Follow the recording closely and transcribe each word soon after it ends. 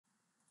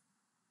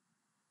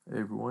Hey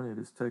everyone, it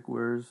is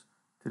TechWares.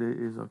 Today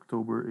is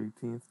October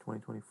 18th,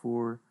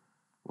 2024.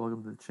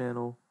 Welcome to the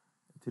channel.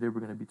 Today we're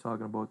going to be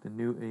talking about the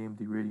new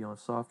AMD Radeon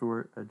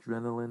Software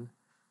Adrenalin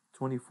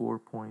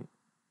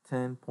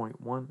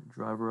 24.10.1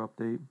 driver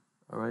update.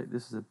 Alright,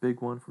 this is a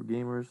big one for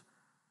gamers,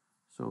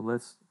 so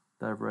let's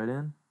dive right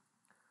in.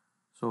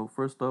 So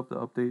first up, the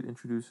update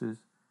introduces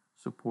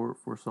support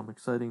for some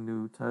exciting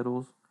new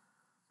titles.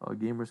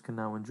 Gamers can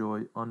now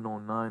enjoy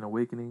Unknown 9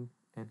 Awakening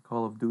and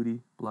Call of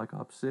Duty Black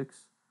Ops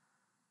 6.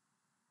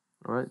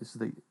 Alright, this is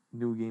the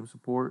new game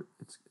support.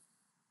 It's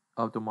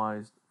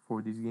optimized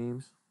for these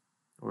games.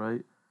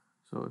 Alright,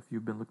 so if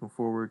you've been looking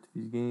forward to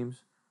these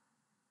games,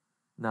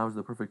 now is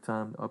the perfect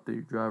time to update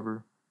your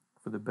driver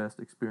for the best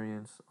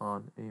experience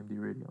on AMD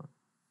Radeon.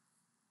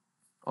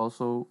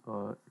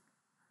 Also,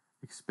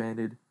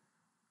 expanded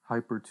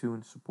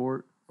HYPR-Tune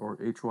support, or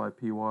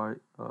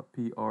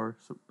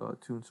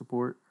HYPR-Tune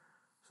support.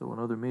 So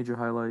another major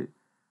highlight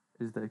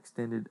is the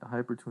extended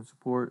HYPR-Tune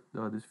support.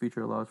 This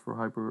feature allows for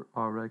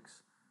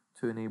HYPR-RX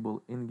to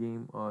enable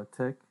in-game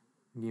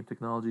in-game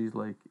technologies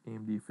like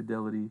AMD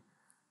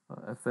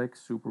FidelityFX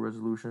Super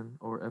Resolution,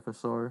 or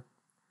FSR.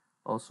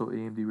 Also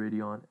AMD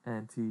Radeon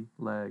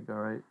anti-lag,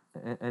 alright?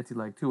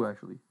 Anti-lag 2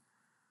 actually.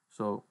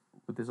 So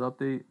with this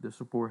update, the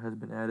support has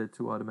been added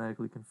to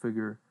automatically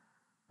configure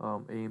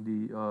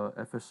AMD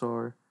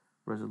FSR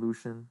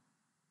resolution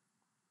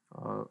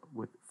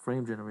with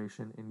frame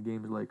generation in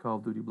games like Call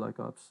of Duty Black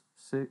Ops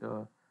 6,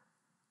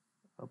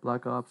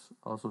 Black Ops,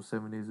 also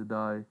 7 Days to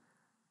Die,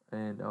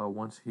 and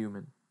Once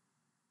Human.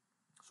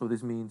 So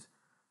this means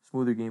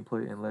smoother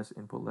gameplay and less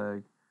input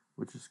lag,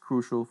 which is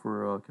crucial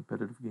for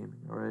competitive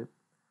gaming. All right.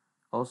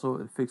 Also,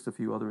 it fixed a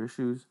few other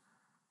issues.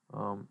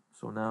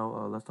 So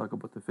now let's talk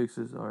about the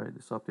fixes. All right,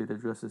 this update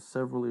addresses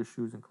several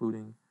issues,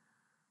 including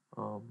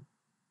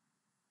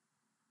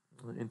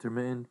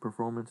intermittent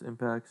performance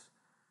impacts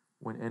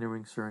when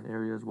entering certain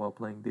areas while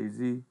playing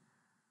DayZ.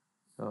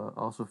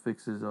 Also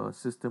fixes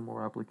system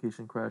or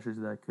application crashes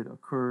that could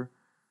occur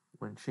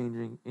when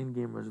changing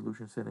in-game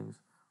resolution settings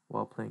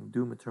while playing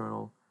Doom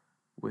Eternal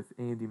with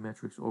AMD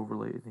Metrics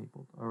overlay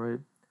enabled.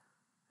 Alright,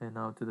 and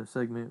now to the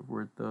segment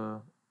where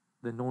the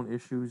known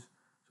issues.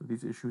 So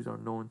these issues are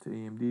known to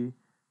AMD.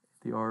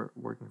 They are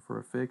working for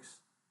a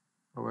fix.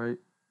 Alright,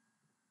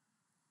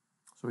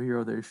 so here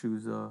are the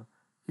issues.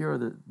 Here are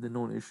the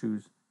known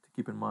issues to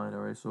keep in mind.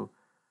 Alright, so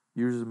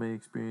users may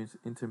experience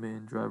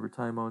intermittent driver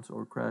timeouts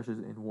or crashes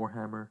in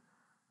Warhammer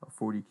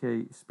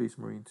 40K Space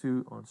Marine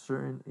 2 on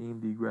certain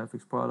AMD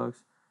graphics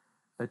products.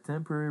 A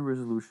temporary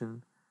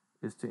resolution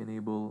is to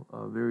enable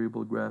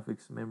variable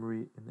graphics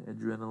memory in the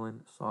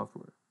Adrenalin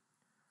software.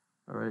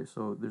 Alright,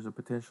 so there's a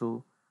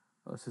potential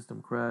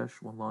system crash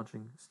when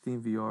launching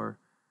SteamVR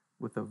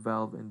with a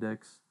Valve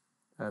index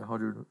at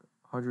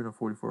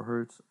 144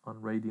 Hz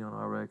on Radeon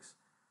RX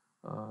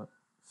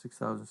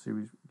 6000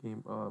 series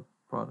game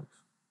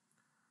products.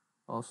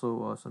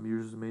 Also, some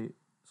users may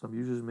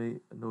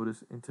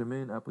notice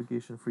intermittent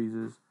application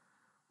freezes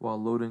while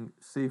loading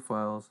save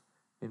files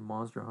in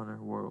Monster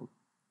Hunter World.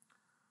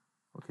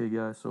 Okay,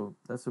 guys, so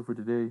that's it for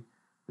today.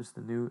 This is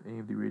the new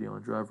AMD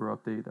Radeon driver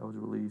update that was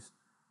released.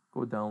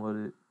 Go download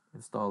it,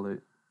 install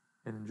it,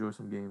 and enjoy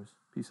some games.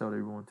 Peace out,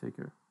 everyone. Take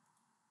care.